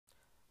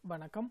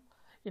வணக்கம்.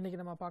 இன்றைக்கி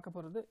நம்ம பார்க்க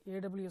போகிறது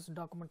AWS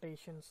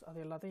டாக்குமெண்டேஷன்ஸ் அது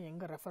எல்லாத்தையும்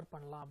எங்கே ரெஃபர்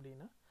பண்ணலாம்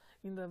அப்படின்னு.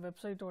 இந்த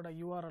வெப்சைட்டோட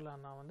URL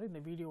நான் வந்து இந்த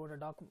வீடியோவோட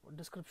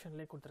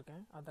டிஸ்கிரிப்ஷன்லேயே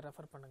கொடுத்துருக்கேன், அதை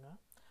ரெஃபர் பண்ணுங்கள்.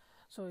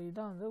 ஸோ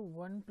இதான் வந்து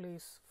ஒன்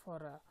பிளேஸ்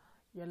ஃபார்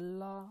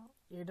எல்லா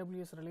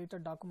AWS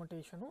ரிலேட்டட்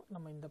டாக்குமெண்டேஷனும்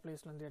நம்ம இந்த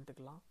பிளேஸ்லேருந்து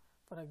எடுத்துக்கலாம்.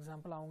 ஃபார்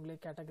எக்ஸாம்பிள் அவங்களே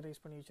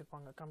கேட்டகரைஸ் பண்ணி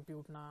வச்சுருப்பாங்க.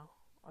 கம்ப்யூட்னா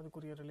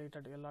அதுக்குரிய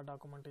ரிலேட்டட் எல்லா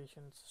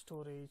documentations,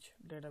 storage,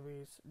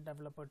 database,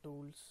 developer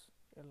tools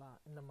எல்லாம்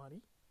இந்த மாதிரி.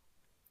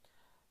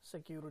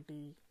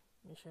 செக்யூரிட்டி,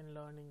 மிஷின்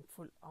லேர்னிங்,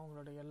 ஃபுல்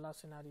அவங்களோட எல்லா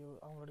சினாரியோ,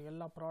 அவங்களோட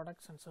எல்லா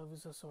ப்ராடக்ட்ஸ் அண்ட்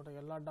சர்வீசஸோட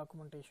எல்லா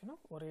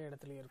டாக்குமெண்டேஷனும் ஒரே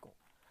இடத்துலையே இருக்கும்.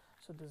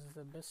 So this is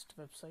the best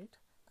website.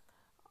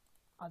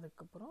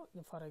 அதுக்கப்புறம்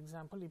ஃபார்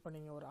எக்ஸாம்பிள் இப்போ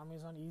நீங்கள் ஒரு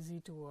அமேசான்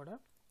EC2ஓட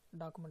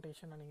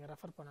டாக்குமெண்டேஷனை நீங்கள்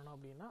ரெஃபர் பண்ணணும்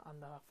அப்படின்னா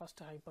அந்த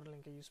ஃபஸ்ட் ஹைப்பர்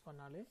லிங்கை யூஸ்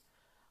பண்ணாலே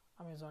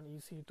அமேசான்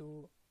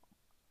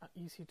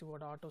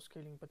EC2ஓட ஆட்டோ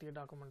ஸ்கேலிங் பற்றிய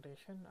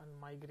டாக்குமெண்டேஷன் அண்ட்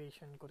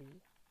மைக்ரேஷன் குறி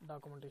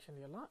டாக்குமெண்டேஷன்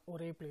எல்லாம்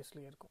ஒரே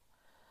பிளேஸ்லேயே இருக்கும்.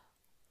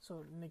 ஸோ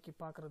இன்றைக்கி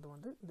பார்க்குறது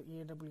வந்து இந்த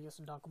AWS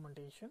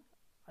டாக்குமெண்டேஷன்.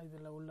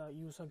 இதில் உள்ள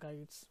user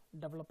guides,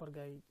 developer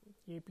guide,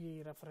 API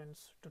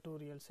reference,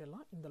 tutorials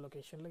எல்லாம் இந்த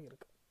லொக்கேஷனில்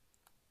இருக்குது.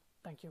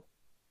 தேங்க்யூ.